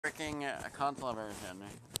freaking console version.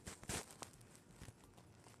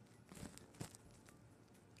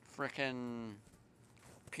 Frickin'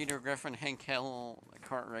 Peter Griffin Hank Hill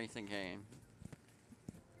kart racing game.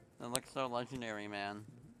 It looks so legendary, man.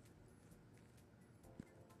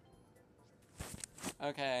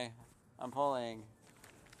 Okay, I'm pulling.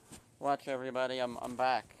 Watch everybody, I'm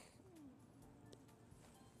back.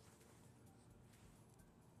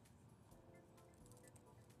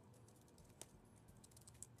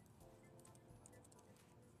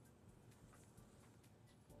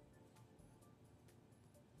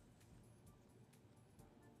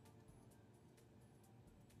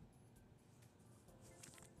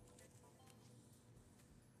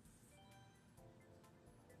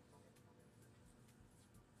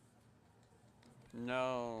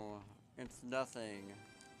 No, it's nothing.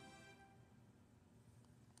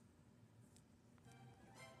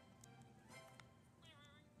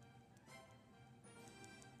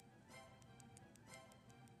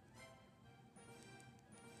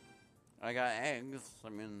 I got eggs. I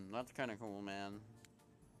mean, that's kind of cool, man.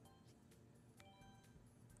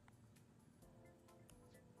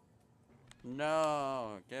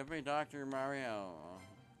 No, give me Dr. Mario.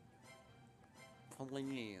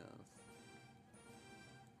 Please.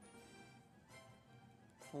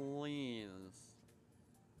 Please.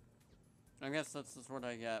 I guess this is what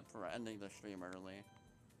I get for ending the stream early.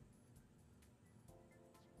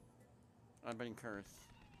 I've been cursed.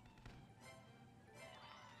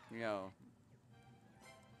 Yo.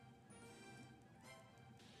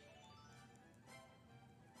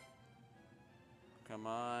 Come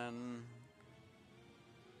on.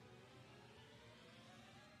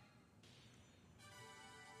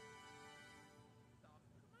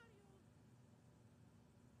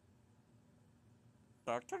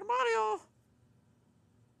 Dr. Mario!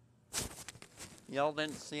 Y'all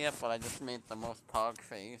didn't see it, but I just made the most pog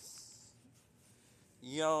face.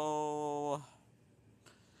 Yo.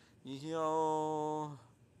 Yo.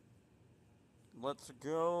 Let's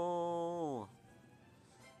go.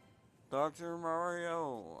 Dr.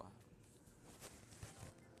 Mario.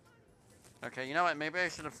 Okay, you know what? Maybe I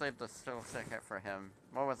should have saved the still ticket for him.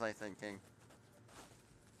 What was I thinking?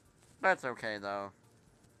 That's okay, though.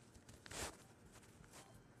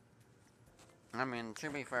 I mean, to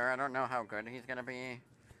be fair, I don't know how good he's gonna be.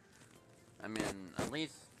 I mean, at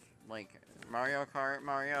least, like, Mario Kart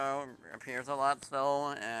Mario appears a lot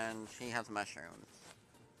still, and she has mushrooms.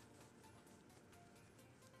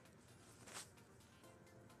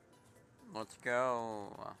 Let's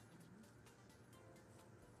go.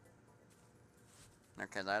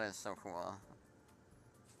 Okay, that is so cool.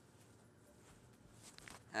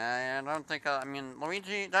 I don't think, I mean,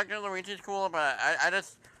 Dr. Luigi's cool, but I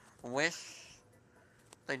just wish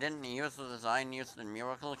they didn't use the design used in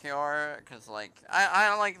Miracle Cure, because, like,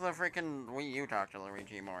 I like the freaking Wii U Dr.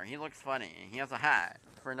 Luigi more. He looks funny. He has a hat,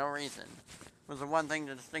 for no reason. It was the one thing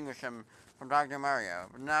to distinguish him from Dr. Mario.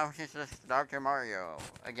 But now he's just Dr. Mario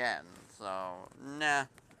again, so, nah.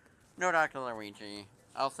 No Dr. Luigi.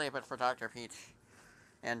 I'll save it for Dr. Peach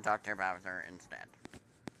and Dr. Bowser instead.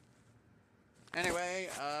 Anyway,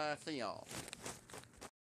 see y'all.